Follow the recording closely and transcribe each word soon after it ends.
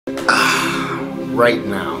right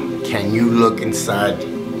now, can you look inside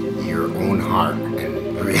your own heart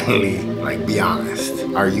and really, like, be honest?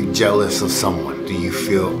 Are you jealous of someone? Do you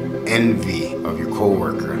feel envy of your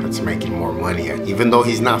coworker that's making more money, even though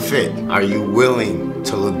he's not fit? Are you willing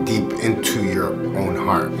to look deep into your own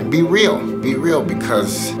heart and be real? Be real,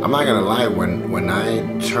 because I'm not gonna lie, when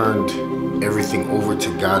I turned everything over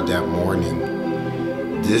to God that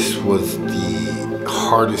morning, this was the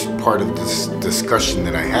hardest part of this discussion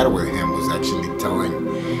that I had with him, was actually telling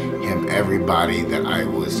him everybody that I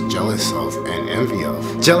was jealous of and envy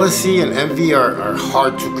of. Jealousy and envy are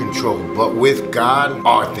hard to control, but with God,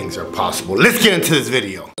 all things are possible. Let's get into this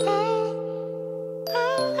video.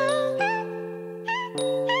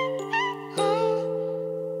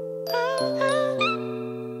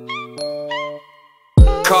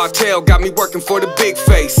 Cartel got me working for the big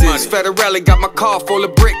faces. Federale got my car full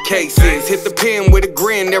of brick cases. Hit the pen with a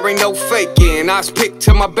grin, there ain't no faking. I was picked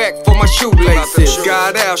to my back for my shoelaces.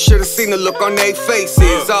 Got out, should've seen the look on their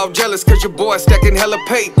faces. All jealous cause your boy stacking hella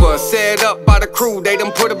paper. Set up by the crew, they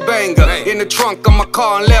done put a banger in the trunk of my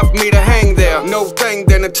car and left me to hang there. No thing,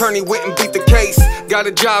 then attorney went and beat the case. Got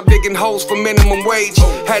a job digging holes for minimum wage.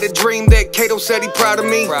 Had a dream that Kato said he proud of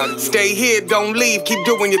me. Stay here, don't leave, keep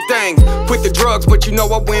doing your thing. Quit the drugs, but you know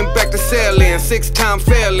I went back to selling. 6-time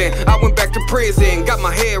failing, I went back to prison. Got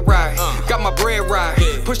my head right, got my bread right.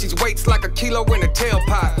 Push these weights like a kilo in a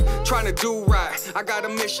tailpipe. Trying to do right, I got a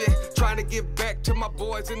mission. Trying to give back to my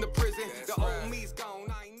boys in the prison. The old me's gone,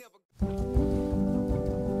 I ain't never...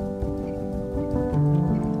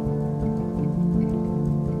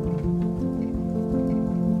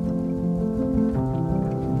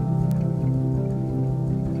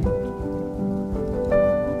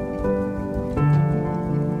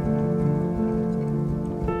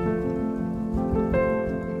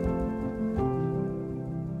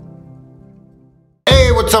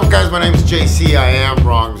 What's up, guys? My name is JC. I am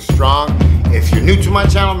Wrong Strong. If you're new to my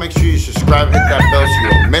channel, make sure you subscribe, hit that bell so you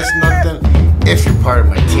don't miss nothing. If you're part of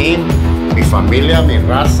my team, mi familia, mi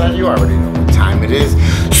raza, you already know what time it is.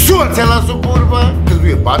 Suéltala su curva, because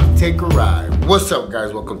we're about to take a ride. What's up,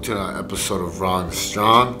 guys? Welcome to another episode of Wrong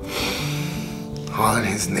Strong. All in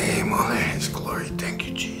his name, all in his glory. Thank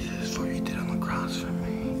you, Jesus, for what you did on the cross for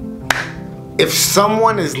me. If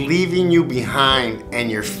someone is leaving you behind and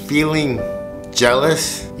you're feeling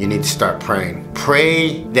jealous, you need to start praying.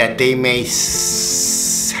 Pray that they may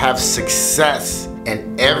have success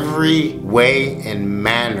in every way and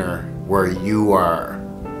manner where you are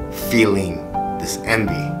feeling this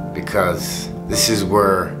envy, because this is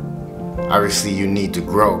where obviously you need to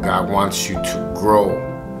grow. God wants you to grow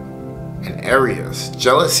in areas.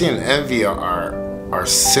 Jealousy and envy are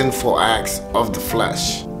sinful acts of the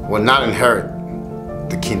flesh. Will not inherit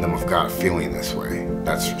the kingdom of God feeling this way,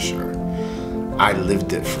 that's for sure. I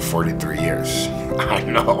lived it for 43 years. I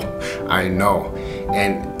know.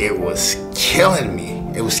 And it was killing me.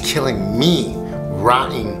 It was killing me,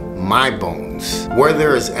 rotting my bones. Where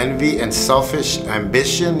there is envy and selfish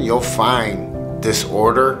ambition, you'll find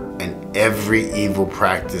disorder and every evil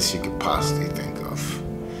practice you could possibly think of.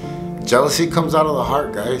 Jealousy comes out of the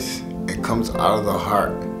heart, guys. It comes out of the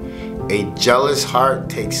heart. A jealous heart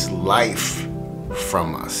takes life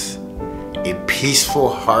from us. A peaceful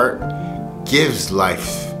heart gives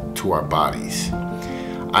life to our bodies.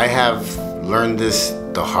 I have learned this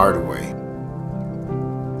the hard way.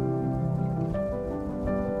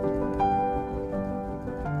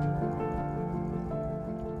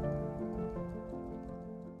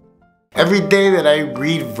 Every day that I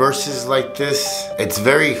read verses like this, it's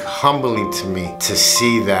very humbling to me to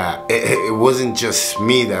see that it wasn't just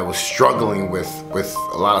me that was struggling with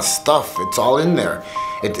a lot of stuff. It's all in there.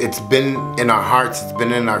 It's been in our hearts, it's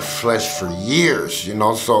been in our flesh for years, you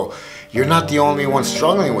know, so you're not the only one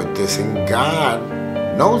struggling with this, and God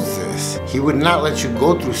knows this. He would not let you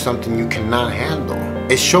go through something you cannot handle.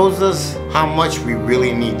 It shows us how much we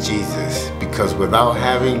really need Jesus, because without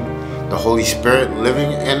having the Holy Spirit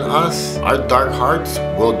living in us, our dark hearts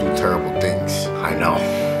will do terrible things. I know.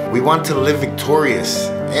 We want to live victorious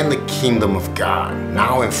in the kingdom of God,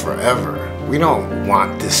 now and forever. We don't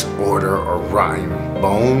want disorder or rotten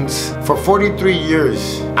bones. For 43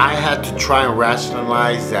 years, I had to try and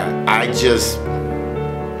rationalize that I just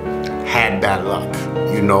had bad luck.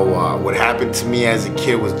 You know, what happened to me as a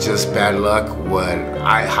kid was just bad luck.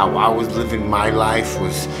 How I was living my life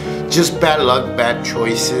was just bad luck, bad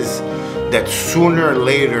choices. That sooner or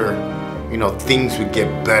later, you know, things would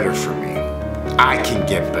get better for me. I can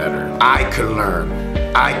get better. I could learn.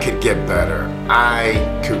 I could get better.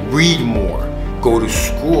 I could read more, go to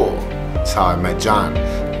school. That's how I met John.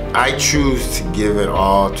 I choose to give it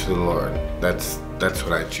all to the Lord. That's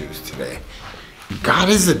what I choose today. God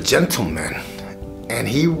is a gentleman, and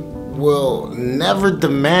he will never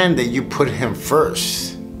demand that you put him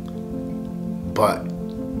first. But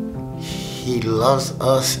he loves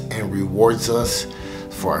us and rewards us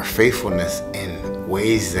for our faithfulness in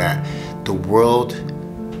ways that the world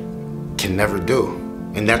can never do.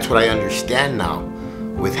 And that's what I understand now,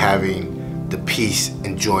 with having the peace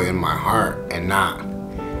and joy in my heart and not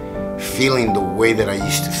feeling the way that I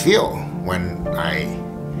used to feel when I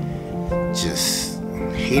just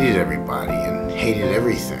hated everybody and hated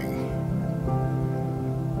everything.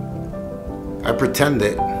 I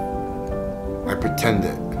pretended.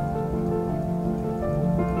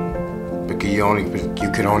 Because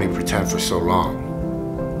you can only pretend for so long.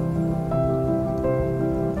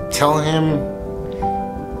 Tell him,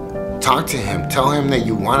 talk to him, tell him that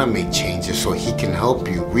you want to make changes so he can help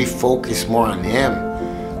you refocus more on him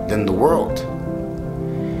than the world.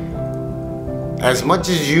 As much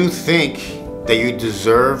as you think that you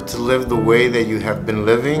deserve to live the way that you have been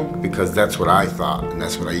living, because that's what I thought, and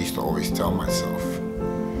that's what I used to always tell myself.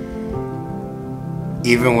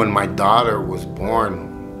 Even when my daughter was born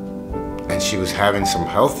and she was having some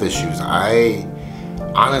health issues, I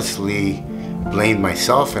honestly blamed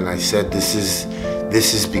myself and I said, this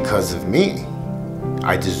is because of me.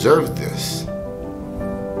 I deserve this.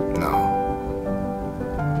 No.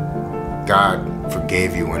 God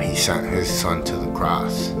forgave you when he sent his son to the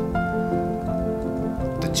cross.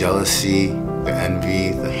 The jealousy, the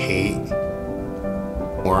envy, the hate,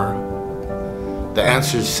 or the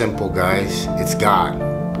answer is simple, guys. It's God.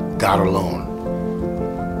 God alone.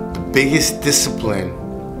 The biggest discipline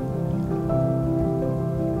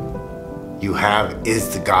you have is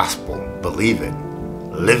the gospel. Believe it,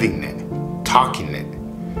 living it, talking it.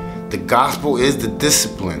 The gospel is the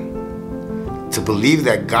discipline to believe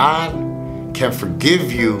that God can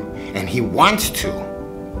forgive you and he wants to.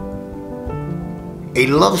 A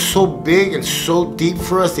love so big and so deep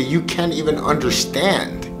for us that you can't even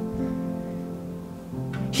understand.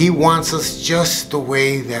 He wants us just the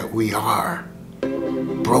way that we are.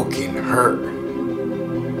 Broken, hurt.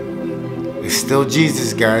 It's still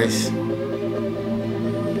Jesus, guys.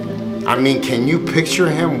 I mean, can you picture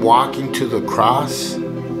him walking to the cross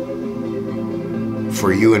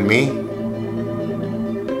for you and me?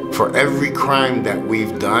 For every crime that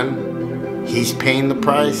we've done, he's paying the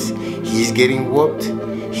price. He's getting whooped.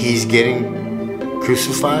 He's getting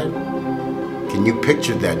crucified. Can you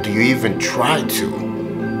picture that? Do you even try to?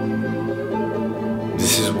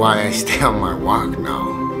 This is why I stay on my walk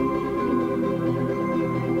now.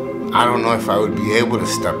 I don't know if I would be able to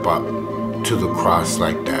step up to the cross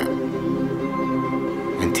like that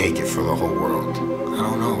and take it for the whole world. I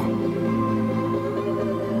don't know.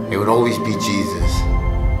 It would always be Jesus.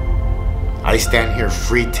 I stand here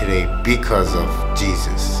free today because of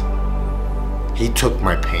Jesus. He took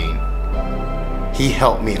my pain. He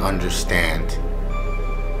helped me understand.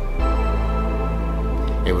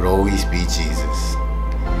 It would always be Jesus.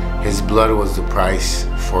 His blood was the price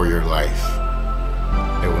for your life.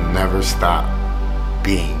 It will never stop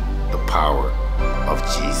being the power of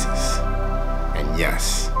Jesus. And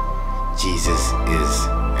yes, Jesus is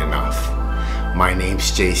enough. My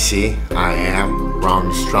name's JC. I am Wrong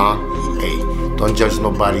and Strong. Hey, don't judge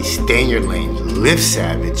nobody. Stay in your lane. Live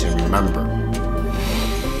savage. And remember,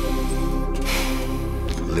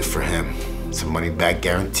 live for him. It's a money back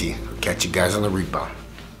guarantee. I'll catch you guys on the rebound.